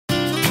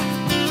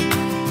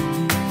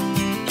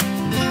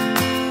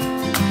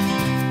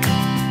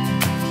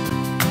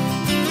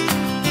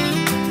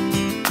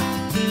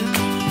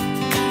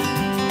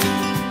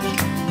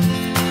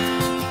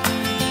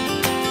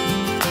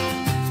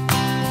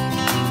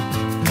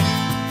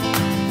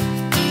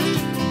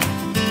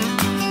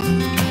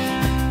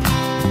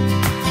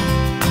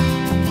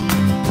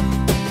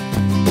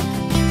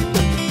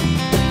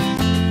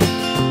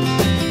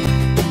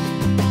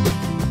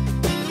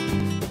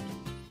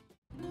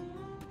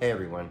Hey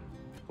everyone,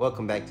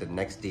 welcome back to the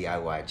N-Ext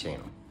DIY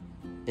channel.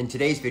 In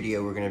today's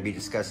video we're going to be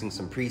discussing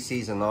some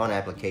pre-season lawn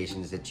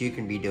applications that you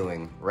can be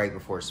doing right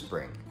before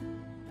spring.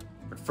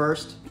 But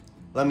first,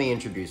 let me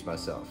introduce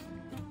myself.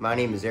 My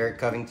name is Eric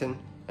Covington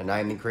and I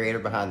am the creator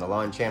behind the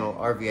lawn channel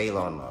RVA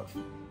Lawn Love.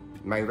 You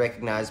might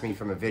recognize me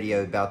from a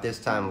video about this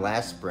time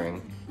last spring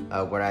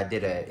when I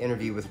did an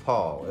interview with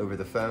Paul over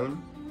the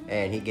phone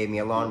and he gave me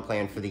a lawn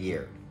plan for the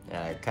year.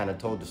 I kind of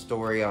told the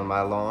story on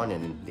my lawn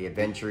and the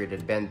adventure it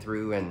had been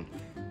through and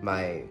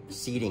my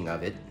seeding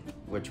of it,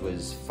 which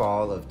was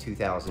fall of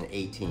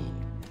 2018.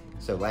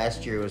 So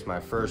last year was my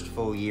first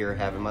full year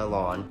having my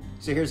lawn.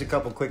 So here's a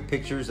couple quick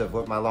pictures of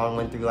what my lawn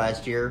went through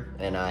last year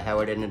and how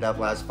it ended up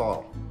last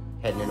fall,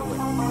 heading into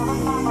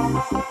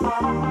winter.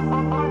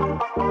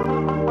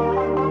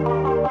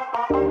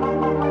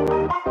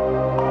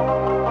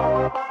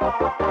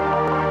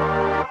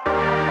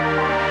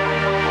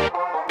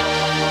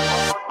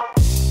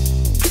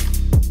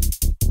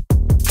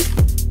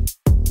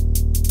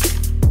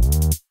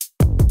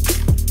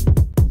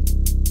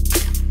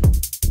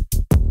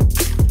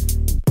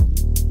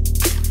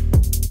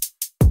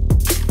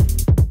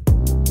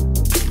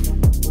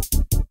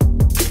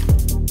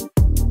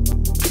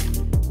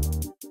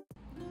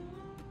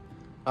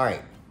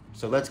 Alright,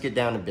 so let's get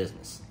down to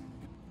business.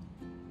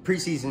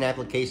 Pre-season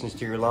applications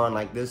to your lawn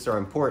like this are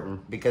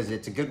important because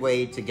it's a good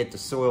way to get the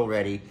soil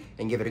ready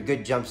and give it a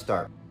good jump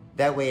start.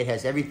 That way it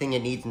has everything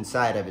it needs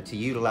inside of it to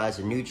utilize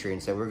the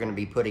nutrients that we're going to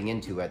be putting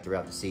into it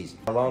throughout the season.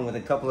 Along with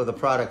a couple of the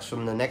products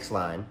from the N-Ext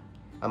line,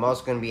 I'm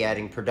also going to be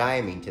adding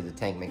Pre-Diamine to the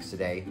tank mix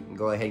today and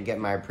go ahead and get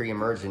my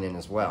Pre-Emergent in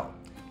as well.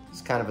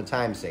 It's kind of a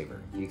time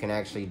saver. You can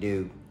actually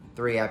do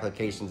 3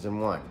 applications in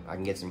one. I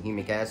can get some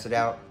humic acid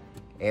out,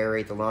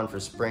 aerate the lawn for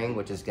spring,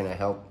 which is going to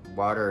help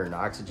water and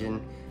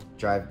oxygen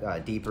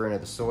drive deeper into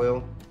the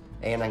soil,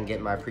 and I can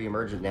get my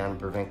Pre-Emergent down and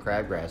prevent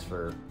crabgrass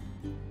for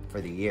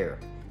the year.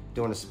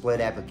 Doing a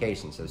split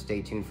application, so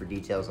stay tuned for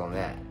details on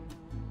that.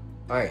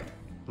 Alright,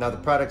 now the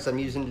products I'm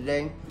using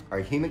today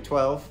are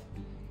Humic12,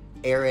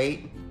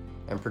 Air8,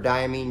 and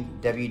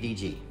Pre-Diamine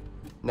WDG.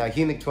 Now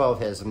Humic12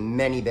 has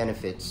many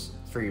benefits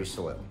for your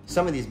soil.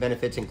 Some of these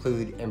benefits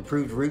include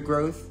improved root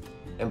growth,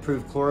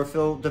 improved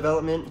chlorophyll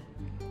development,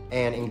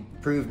 and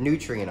improved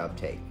nutrient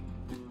uptake.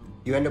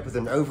 You end up with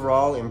an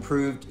overall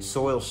improved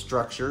soil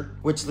structure,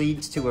 which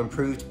leads to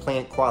improved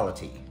plant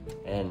quality.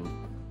 And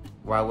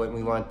why wouldn't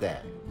we want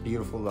that?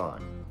 Beautiful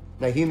lawn.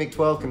 Now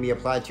Humic12 can be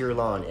applied to your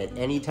lawn at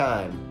any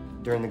time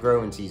during the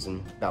growing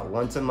season, about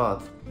once a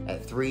month,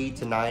 at 3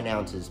 to 9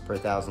 ounces per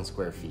 1,000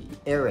 square feet.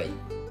 Air8.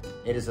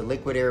 It is a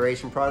liquid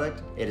aeration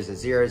product. It is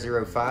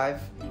a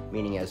 005,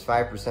 meaning it has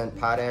 5%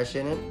 potash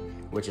in it,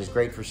 which is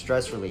great for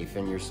stress relief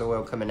in your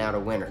soil coming out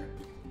of winter.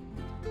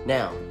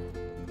 Now,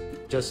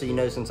 just so you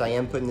know, since I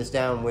am putting this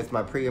down with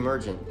my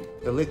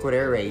Pre-Emergent, the liquid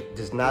Air8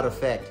 does not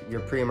affect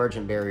your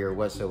Pre-Emergent barrier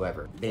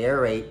whatsoever. The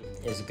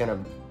Air8 is going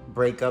to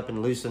break up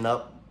and loosen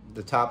up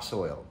the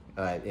topsoil.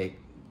 It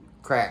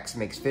cracks,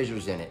 makes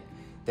fissures in it,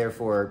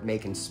 therefore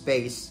making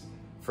space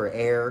for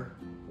air,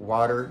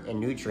 water,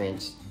 and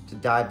nutrients to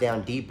dive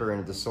down deeper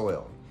into the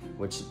soil,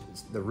 which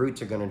the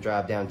roots are going to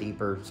drive down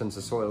deeper since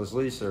the soil is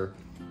looser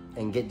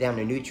and get down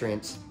to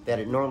nutrients that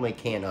it normally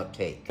can't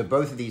uptake. But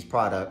both of these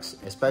products,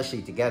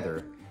 especially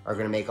together, are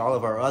going to make all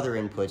of our other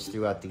inputs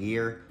throughout the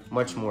year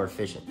much more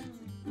efficient,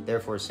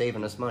 therefore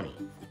saving us money.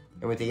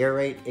 And with the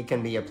Air8, it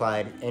can be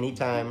applied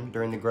anytime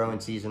during the growing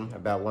season,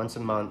 about once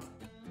a month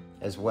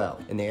as well.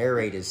 And the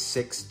Air8 is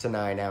 6 to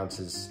 9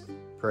 ounces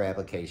per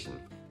application.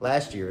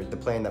 Last year, the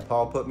plan that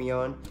Paul put me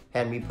on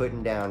had me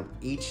putting down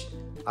each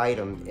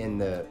item in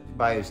the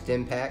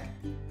biostim pack,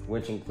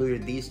 which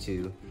included these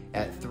two,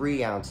 at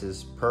 3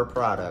 ounces per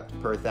product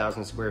per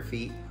 1,000 square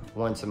feet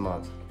once a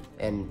month.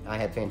 And I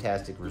had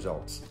fantastic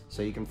results.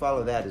 So you can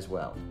follow that as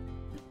well.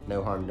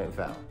 No harm, no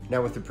foul.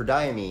 Now with the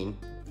Pre-Diamine,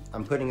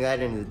 I'm putting that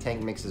into the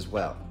tank mix as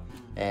well.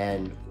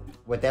 And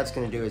what that's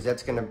going to do is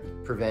that's going to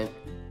prevent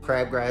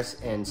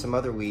crabgrass and some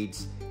other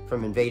weeds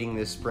from invading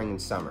this spring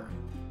and summer.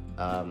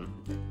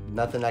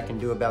 Nothing I can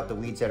do about the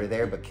weeds that are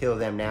there but kill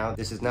them now.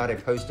 This is not a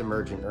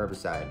post-emergent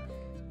herbicide.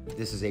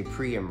 This is a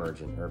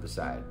pre-emergent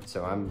herbicide.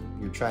 So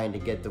you're trying to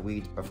get the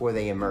weeds before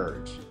they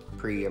emerge,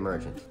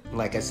 pre-emergent.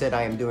 Like I said,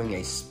 I am doing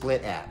a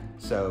split app.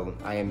 So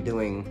I am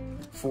doing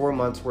 4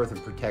 months worth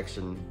of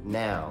protection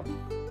now.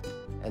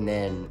 And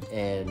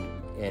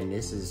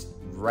this is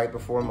right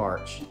before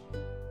March.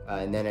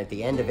 And then at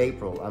the end of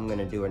April, I'm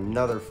gonna do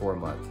another 4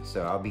 months.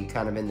 So I'll be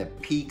kind of in the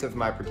peak of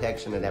my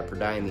protection of that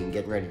Pre-Diamine,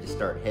 getting ready to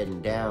start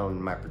heading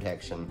down my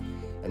protection.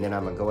 And then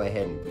I'm gonna go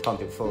ahead and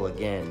pump it full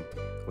again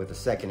with a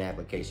second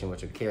application,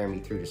 which will carry me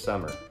through the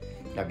summer.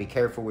 Now be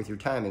careful with your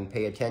timing,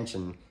 pay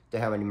attention to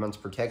how many months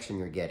protection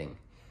you're getting.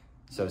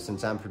 So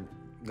since I'm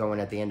going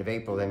at the end of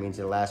April, that means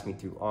it'll last me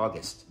through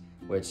August,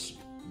 which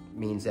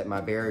means that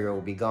my barrier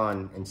will be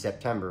gone in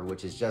September,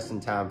 which is just in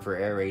time for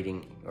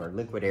aerating or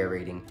liquid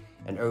aerating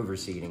and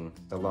overseeding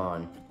the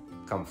lawn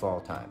come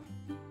fall time.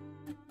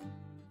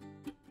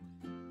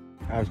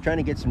 I was trying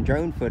to get some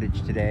drone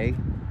footage today,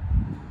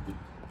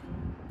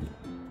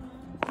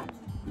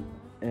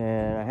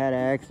 and I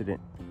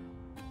accident.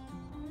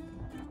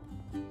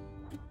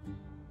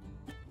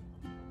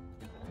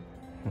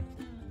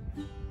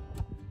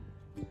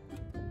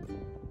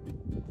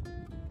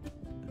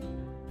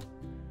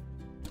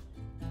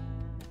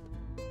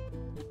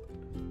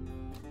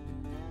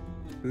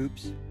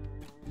 Oops.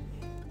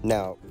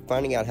 Now,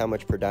 finding out how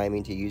much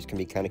prodiamine to use can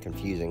be kind of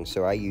confusing,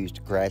 so I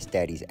used Grass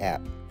Daddy's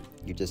app.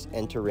 You just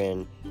enter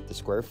in the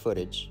square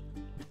footage,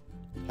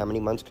 how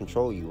many months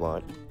control you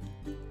want,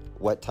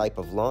 what type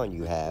of lawn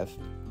you have,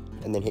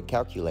 and then hit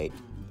calculate,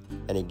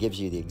 and it gives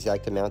you the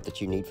exact amount that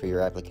you need for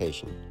your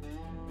application.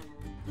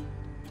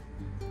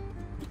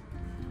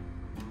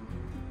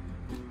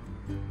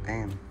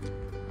 Bam.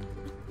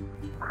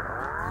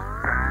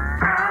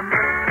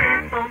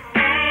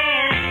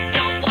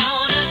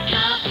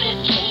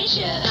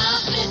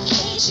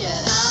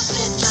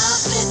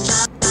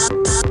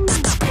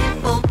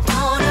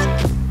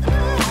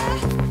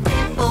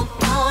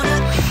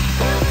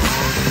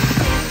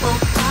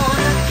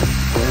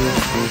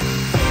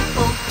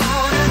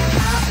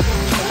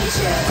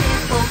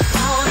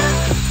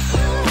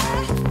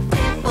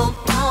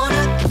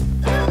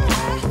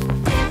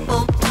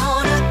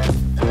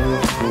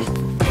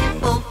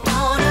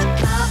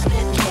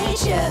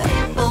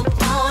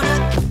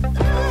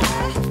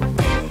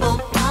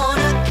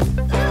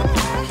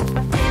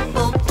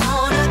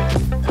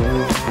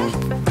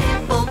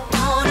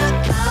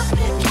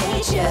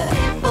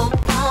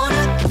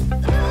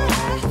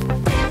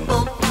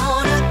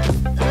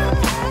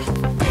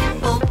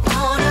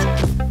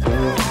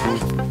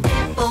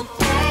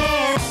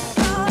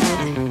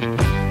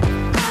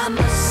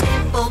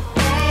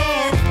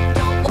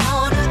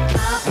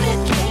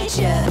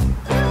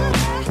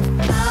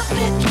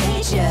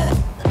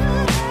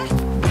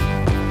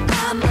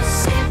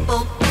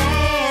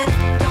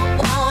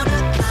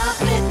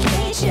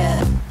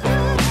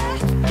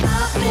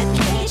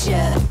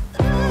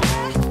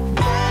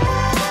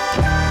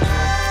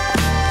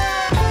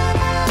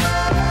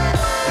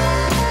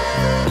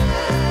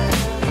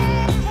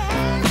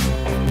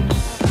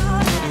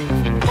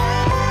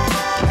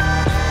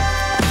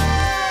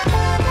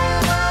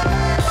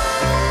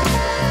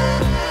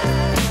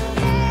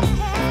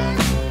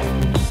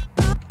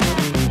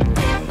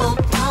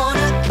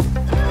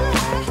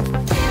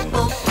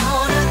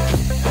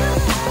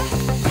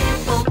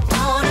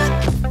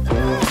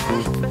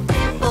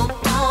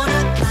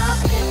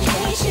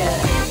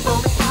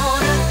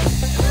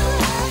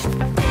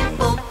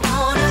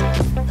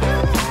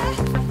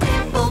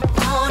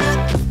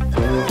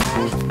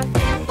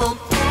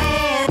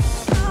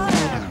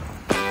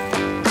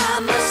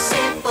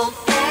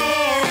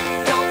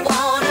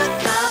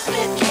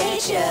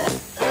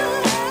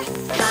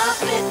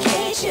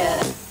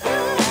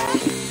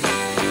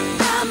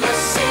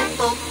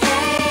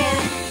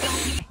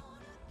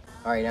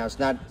 Alright, now it's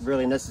not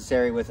really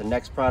necessary with the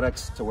N-Ext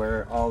products to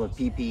wear all the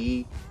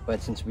PPE,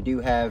 but since we do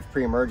have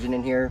Pre-Emergent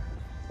in here,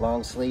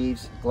 long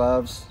sleeves,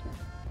 gloves,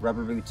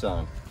 rubber boots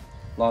on,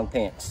 long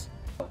pants.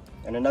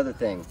 And another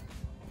thing,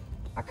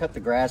 I cut the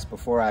grass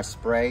before I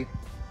spray,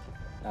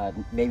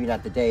 maybe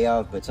not the day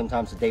of, but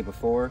sometimes the day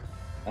before,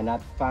 and I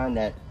find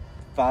that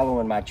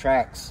following my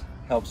tracks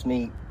helps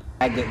me.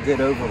 I get good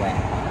overlap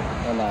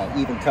and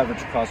even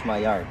coverage across my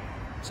yard.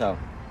 So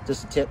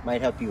just a tip,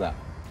 might help you out.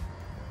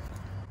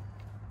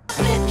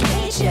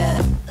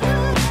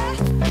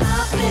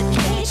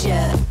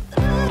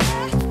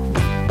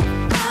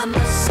 I'm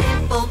a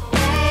simple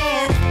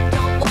man,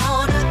 don't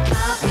want a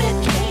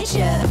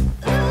complication.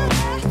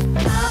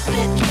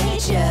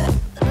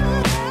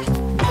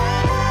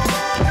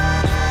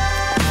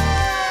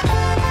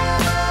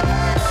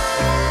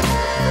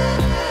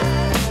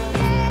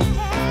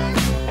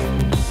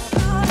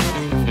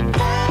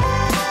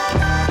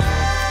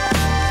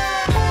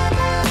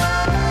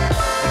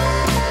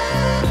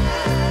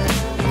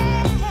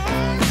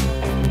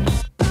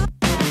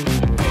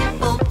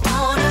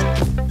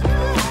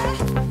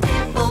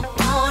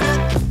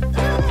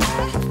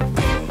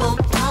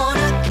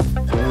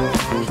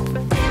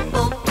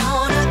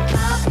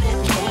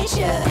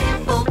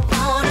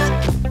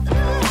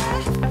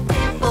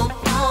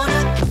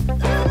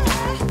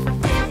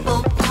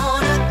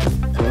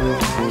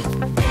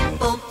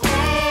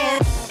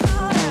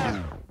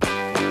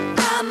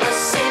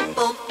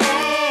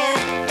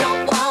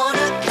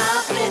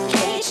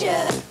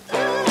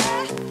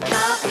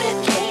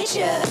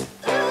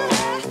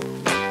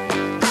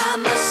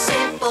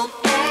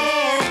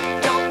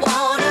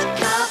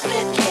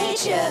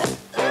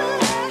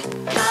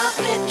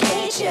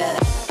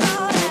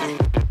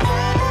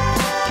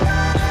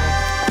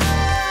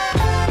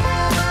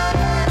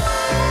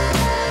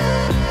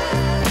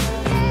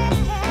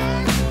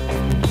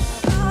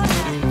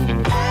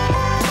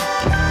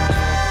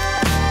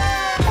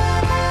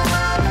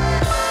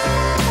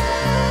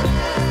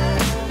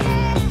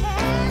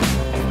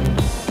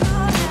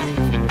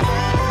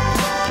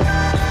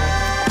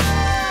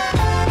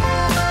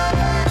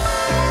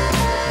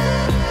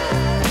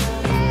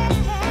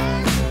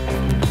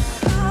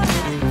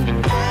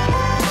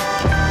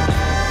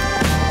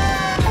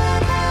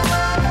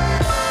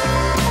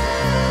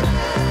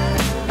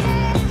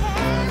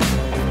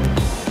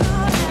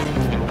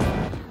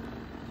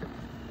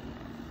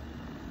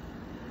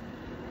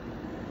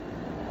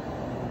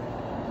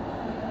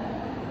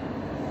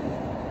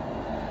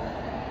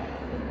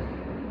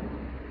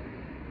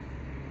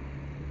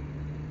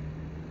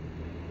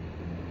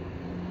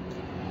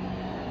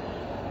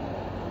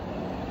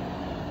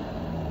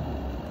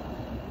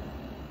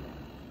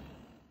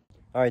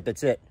 All right,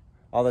 that's it.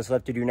 All that's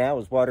left to do now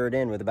is water it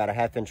in with about a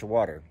 1/2 inch of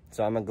water.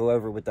 So I'm gonna go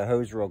over with the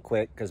hose real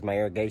quick because my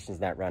irrigation's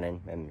not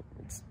running and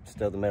it's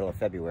still the middle of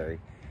February.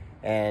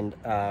 And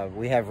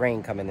we have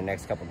rain coming the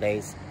next couple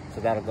days,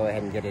 so that'll go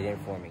ahead and get it in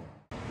for me.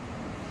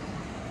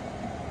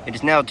 It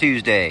is now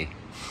Tuesday,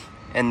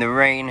 and the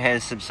rain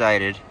has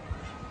subsided,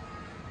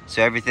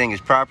 so everything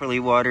is properly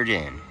watered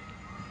in.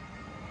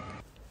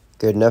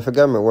 Good enough for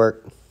government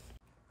work.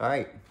 All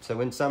right,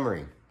 so in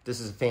summary, this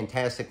is a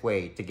fantastic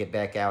way to get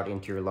back out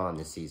into your lawn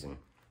this season.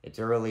 It's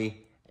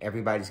early,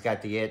 everybody's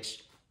got the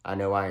itch. I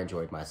know I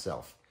enjoyed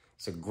myself.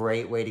 It's a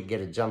great way to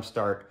get a jump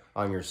start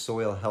on your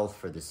soil health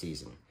for the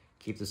season.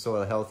 Keep the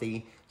soil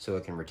healthy so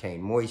it can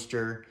retain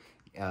moisture,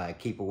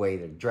 keep away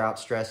the drought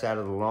stress out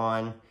of the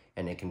lawn,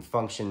 and it can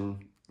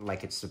function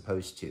like it's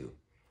supposed to.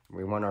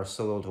 We want our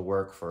soil to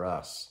work for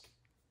us.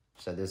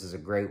 So this is a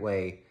great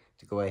way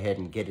to go ahead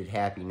and get it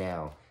happy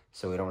now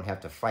so we don't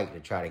have to fight to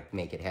try to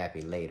make it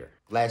happy later.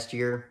 Last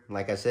year,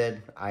 like I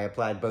said, I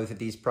applied both of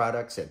these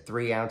products at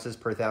 3 ounces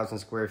per 1,000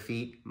 square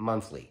feet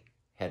monthly.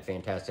 Had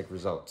fantastic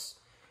results.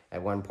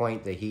 At one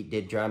point, the heat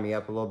did dry me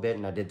up a little bit,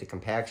 and I did the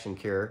compaction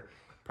cure.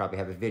 Probably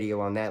have a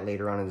video on that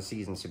later on in the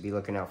season, so be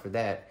looking out for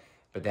that.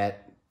 But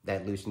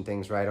that loosened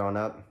things right on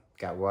up.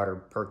 Got water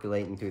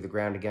percolating through the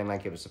ground again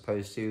like it was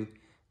supposed to.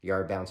 The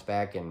yard bounced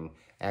back, and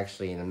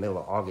actually in the middle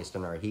of August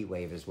in our heat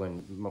wave is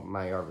when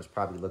my yard was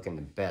probably looking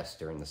the best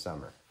during the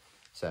summer.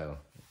 So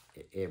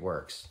it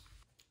works.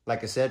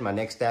 Like I said, my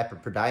next step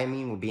of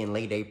prodiamine will be in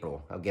late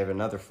April. I'll give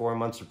another 4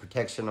 months of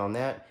protection on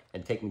that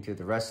and take me through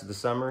the rest of the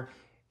summer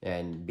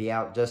and be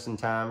out just in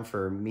time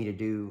for me to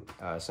do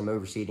some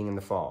overseeding in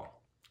the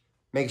fall.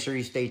 Make sure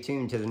you stay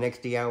tuned to the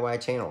N-Ext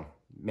DIY channel.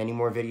 Many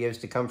more videos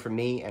to come from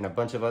me and a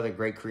bunch of other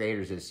great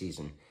creators this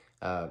season.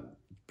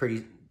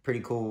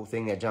 Pretty cool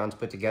thing that John's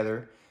put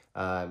together.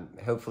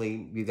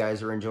 Hopefully you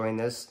guys are enjoying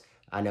this.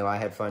 I know I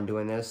had fun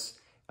doing this.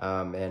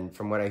 And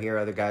from what I hear,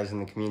 other guys in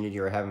the community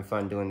are having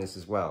fun doing this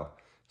as well.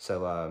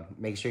 So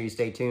make sure you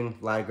stay tuned.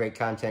 A lot of great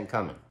content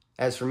coming.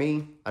 As for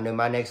me, I know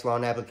my next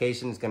lawn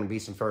application is going to be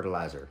some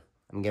fertilizer.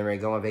 I'm getting ready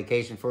to go on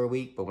vacation for a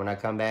week, but when I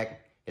come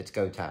back, it's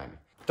go time.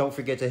 Don't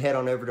forget to head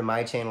on over to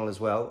my channel as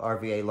well,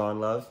 RVA Lawn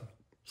Love.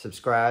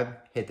 Subscribe,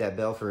 hit that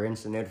bell for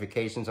instant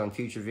notifications on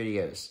future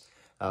videos.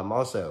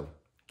 Also,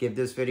 give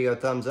this video a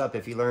thumbs up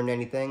if you learned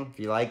anything, if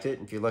you liked it,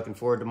 if you're looking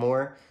forward to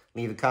more.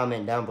 Leave a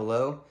comment down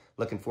below.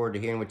 Looking forward to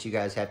hearing what you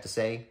guys have to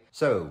say.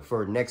 So,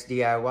 for N-Ext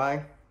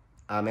DIY,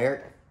 I'm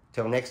Eric.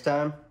 Till next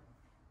time,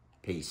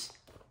 peace.